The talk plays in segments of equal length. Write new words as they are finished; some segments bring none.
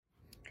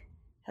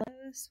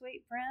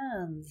sweet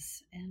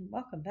friends, and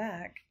welcome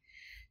back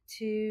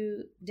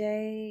to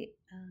day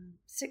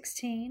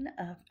 16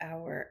 of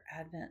our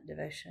Advent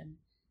Devotion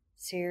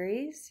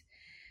series.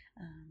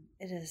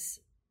 It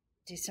is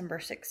December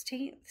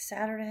 16th,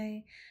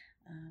 Saturday,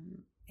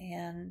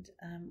 and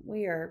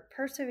we are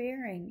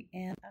persevering,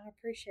 and I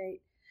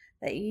appreciate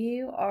that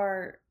you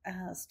are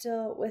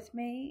still with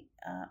me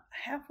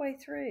halfway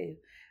through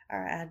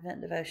our Advent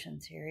Devotion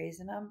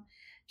series, and I'm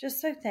just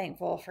so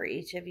thankful for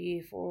each of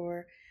you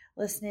for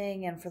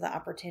listening and for the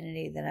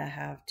opportunity that I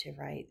have to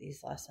write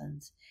these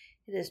lessons.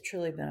 It has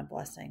truly been a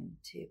blessing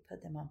to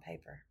put them on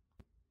paper.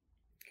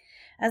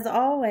 As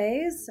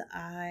always,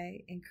 I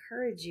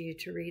encourage you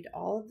to read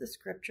all of the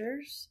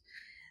scriptures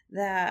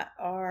that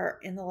are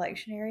in the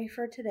lectionary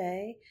for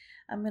today.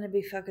 I'm going to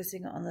be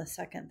focusing on the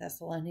 2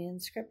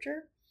 Thessalonians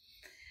scripture.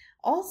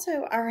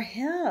 Also, our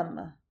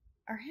hymn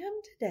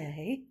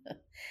today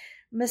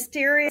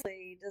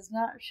mysteriously does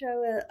not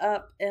show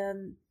up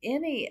in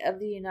any of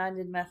the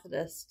United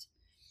Methodist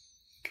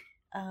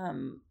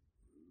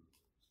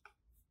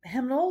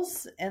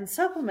hymnals and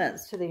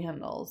supplements to the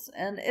hymnals.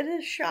 And it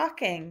is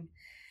shocking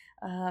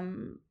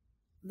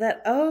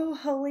that "O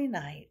Holy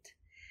Night"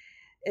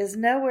 is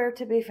nowhere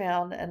to be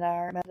found in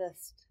our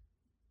Methodist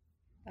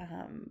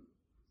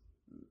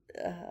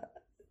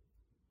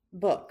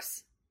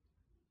books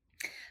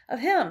of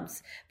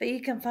hymns. But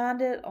you can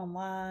find it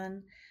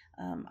online,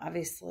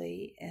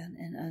 obviously, and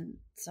in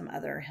some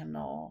other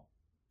hymnal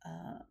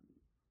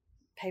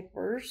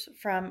papers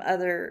from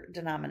other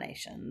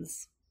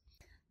denominations.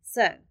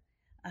 So,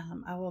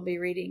 I will be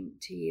reading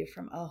to you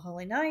from O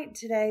Holy Night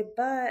today,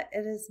 but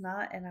it is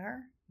not in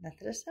our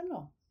Methodist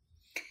hymnal.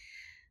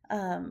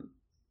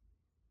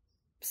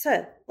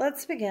 So,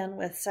 let's begin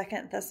with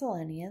 2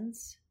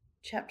 Thessalonians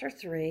chapter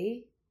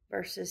 3,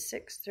 verses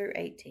 6 through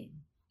 18.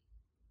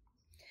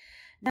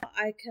 Now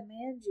I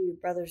command you,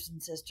 brothers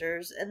and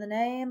sisters, in the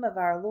name of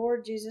our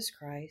Lord Jesus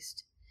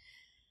Christ,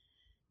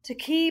 to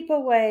keep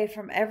away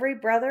from every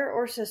brother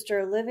or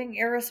sister living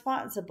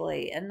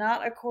irresponsibly and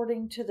not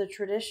according to the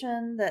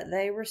tradition that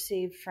they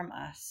received from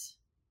us.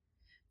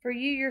 For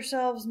you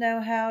yourselves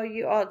know how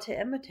you ought to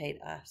imitate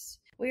us.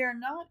 We are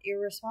not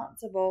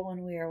irresponsible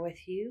when we are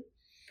with you,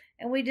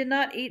 and we did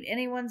not eat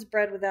anyone's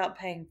bread without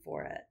paying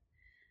for it.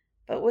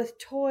 But with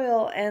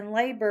toil and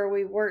labor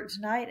we worked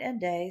night and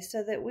day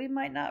so that we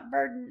might not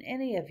burden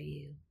any of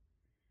you.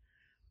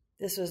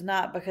 This was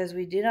not because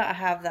we do not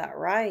have that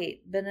right,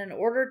 but in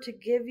order to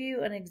give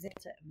you an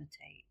example to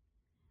imitate.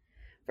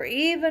 For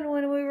even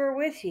when we were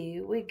with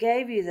you, we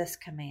gave you this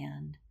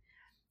command: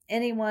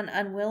 anyone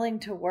unwilling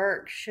to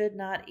work should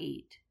not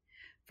eat.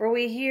 For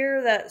we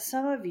hear that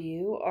some of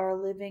you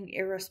are living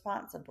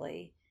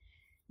irresponsibly,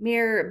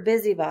 mere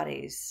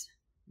busybodies,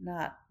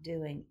 not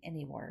doing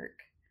any work.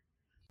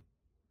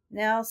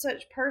 Now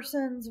such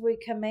persons we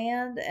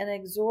command and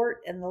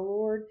exhort in the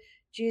Lord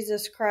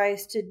Jesus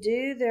Christ to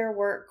do their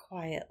work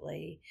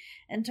quietly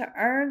and to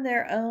earn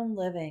their own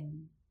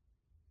living.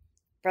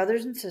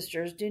 Brothers and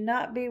sisters, do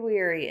not be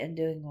weary in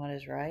doing what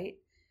is right.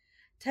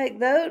 Take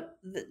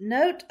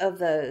note of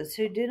those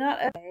who do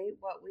not obey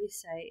what we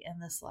say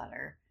in this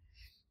letter.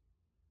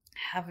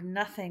 Have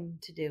nothing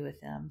to do with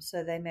them,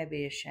 so they may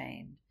be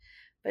ashamed.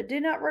 But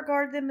do not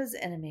regard them as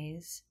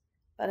enemies,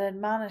 but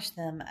admonish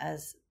them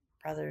as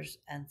brothers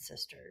and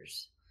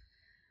sisters.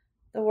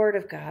 The word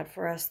of God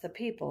for us, the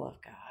people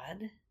of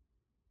God.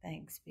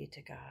 Thanks be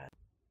to God.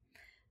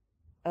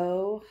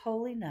 O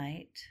holy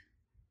night.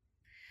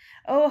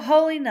 O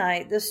holy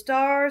night, the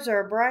stars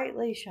are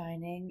brightly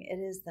shining. It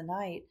is the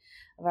night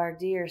of our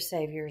dear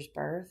Savior's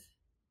birth.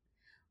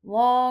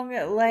 Long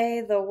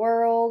lay the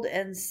world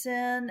in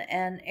sin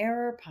and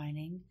error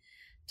pining,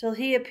 till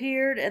he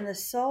appeared and the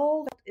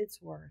soul felt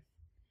its worth.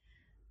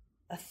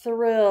 A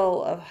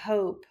thrill of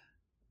hope,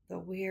 the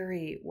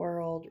weary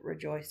world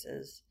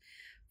rejoices.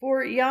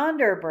 For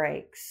yonder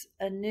breaks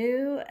a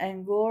new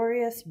and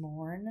glorious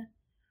morn.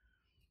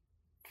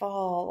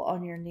 Fall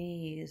on your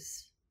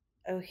knees.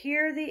 Oh,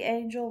 hear the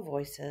angel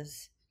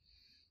voices.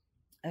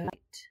 O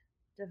night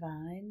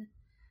divine,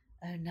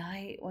 O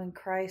night when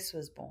Christ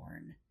was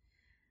born.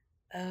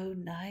 O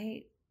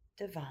night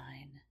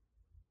divine,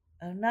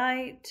 O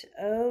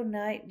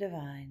night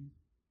divine.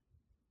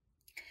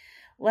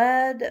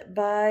 Led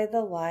by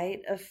the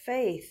light of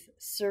faith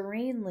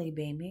serenely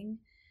beaming,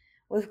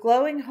 with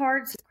glowing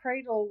hearts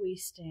cradle we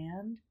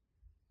stand.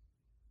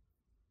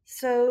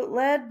 So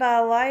led by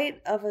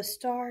light of a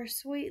star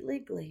sweetly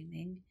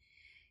gleaming,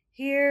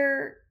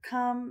 here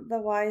come the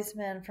wise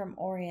men from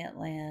Orient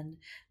land.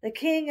 The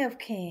King of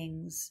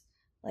Kings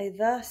lay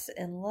thus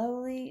in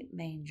lowly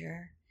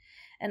manger,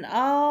 and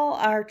all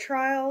our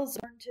trials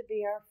learn to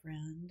be our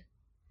friend.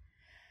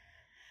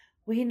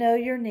 We know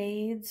your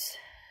needs,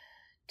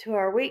 to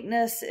our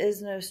weakness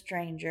is no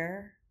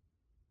stranger.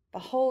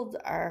 Behold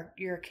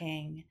your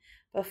King,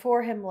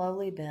 before him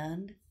lowly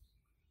bend.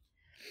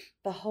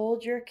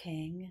 Behold your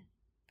King,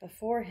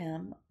 before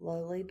him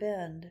lowly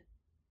bend.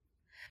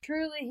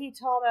 Truly he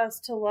taught us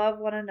to love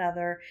one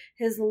another.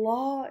 His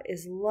law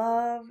is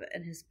love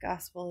and his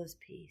gospel is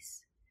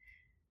peace.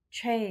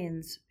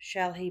 chains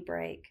shall he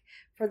break.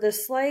 For the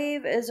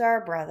slave is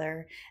our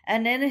brother,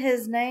 and in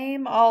his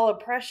name all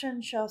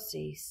oppression shall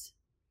cease.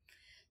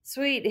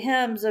 Sweet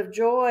hymns of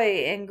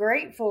joy and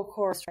grateful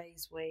chorus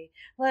raise we.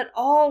 Let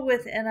all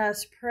within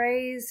us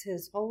praise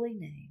his holy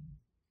name.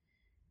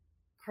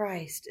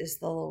 Christ is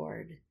the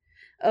Lord.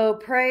 Oh,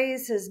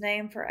 praise his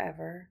name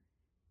forever.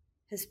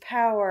 His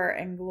power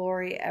and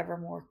glory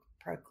evermore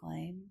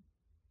proclaim.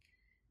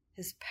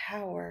 His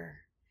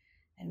power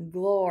and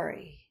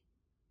glory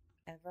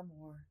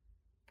evermore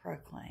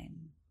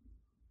proclaim.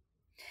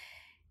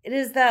 It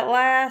is that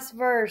last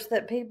verse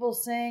that people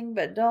sing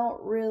but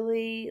don't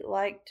really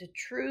like to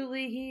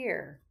truly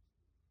hear.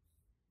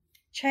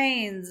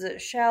 Chains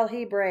shall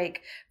he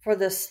break, for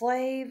the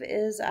slave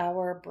is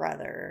our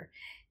brother,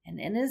 and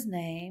in his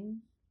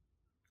name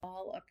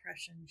all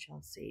oppression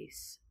shall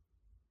cease.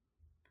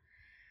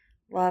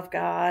 Love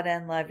God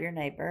and love your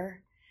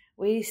neighbor.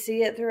 We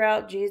see it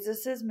throughout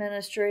Jesus'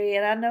 ministry,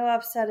 and I know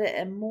I've said it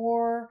in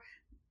more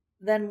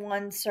than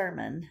one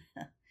sermon.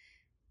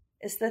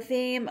 It's the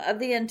theme of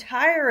the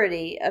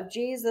entirety of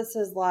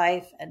Jesus'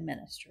 life and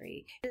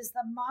ministry. It is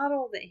the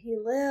model that he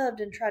lived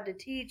and tried to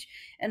teach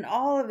in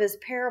all of his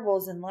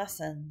parables and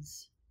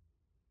lessons.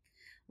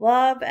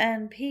 Love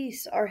and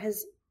peace are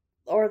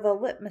the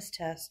litmus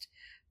test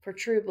for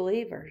true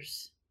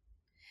believers.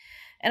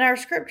 In our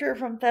scripture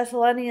from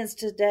Thessalonians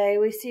today,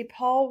 we see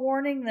Paul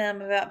warning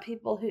them about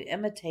people who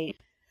imitate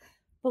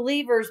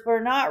believers but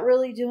are not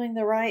really doing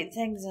the right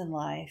things in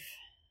life.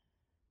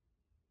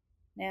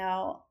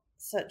 Now,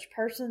 such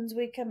persons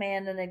we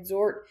command and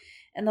exhort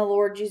in the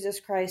Lord Jesus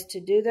Christ to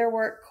do their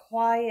work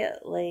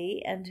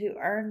quietly and to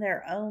earn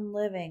their own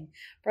living.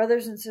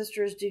 Brothers and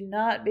sisters, do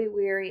not be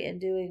weary in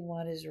doing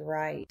what is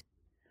right.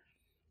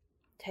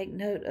 Take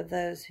note of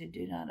those who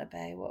do not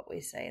obey what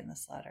we say in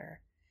this letter.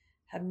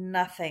 Have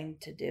nothing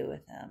to do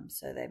with them,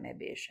 so they may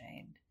be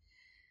ashamed.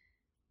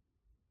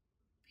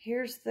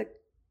 Here's the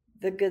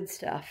good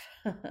stuff.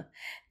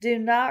 Do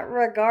not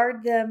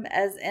regard them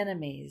as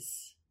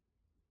enemies,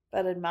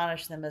 but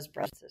admonish them as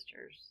brothers and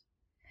sisters.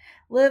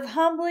 Live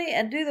humbly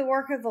and do the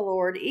work of the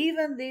Lord.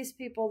 Even these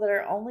people that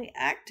are only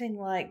acting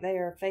like they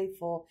are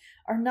faithful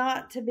are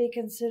not to be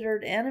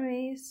considered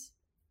enemies.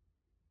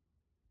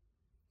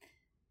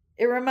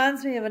 It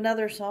reminds me of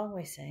another song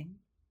we sing.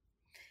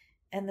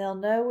 And they'll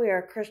know we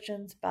are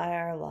Christians by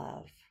our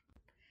love.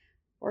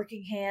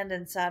 Working hand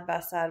and side by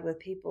side with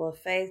people of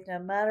faith, no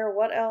matter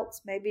what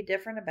else may be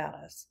different about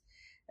us,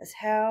 is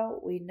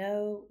how we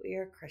know we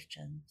are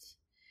Christians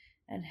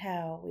and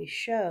how we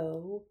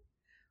show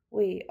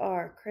we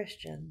are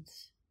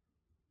Christians.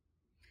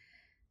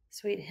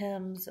 Sweet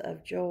hymns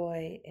of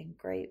joy and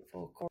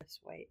grateful chorus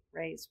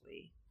raise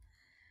we.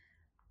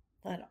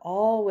 Let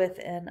all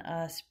within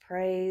us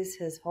praise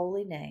his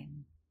holy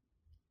name.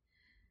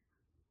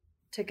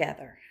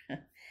 Together.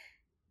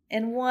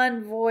 In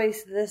one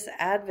voice this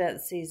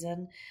Advent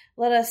season,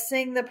 let us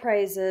sing the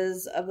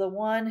praises of the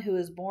one who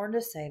is born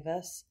to save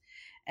us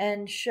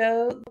and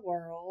show the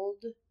world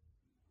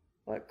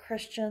what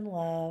Christian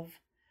love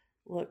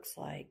looks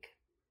like,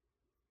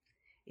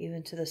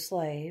 even to the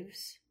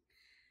slaves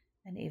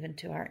and even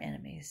to our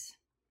enemies.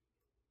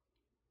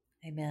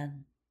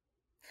 Amen.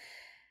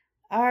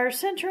 Our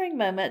centering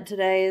moment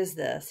today is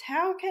this: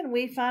 how can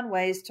we find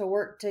ways to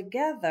work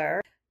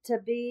together to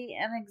be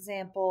an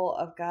example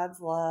of God's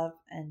love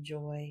and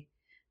joy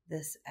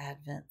this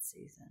Advent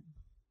season?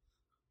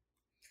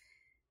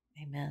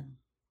 Amen.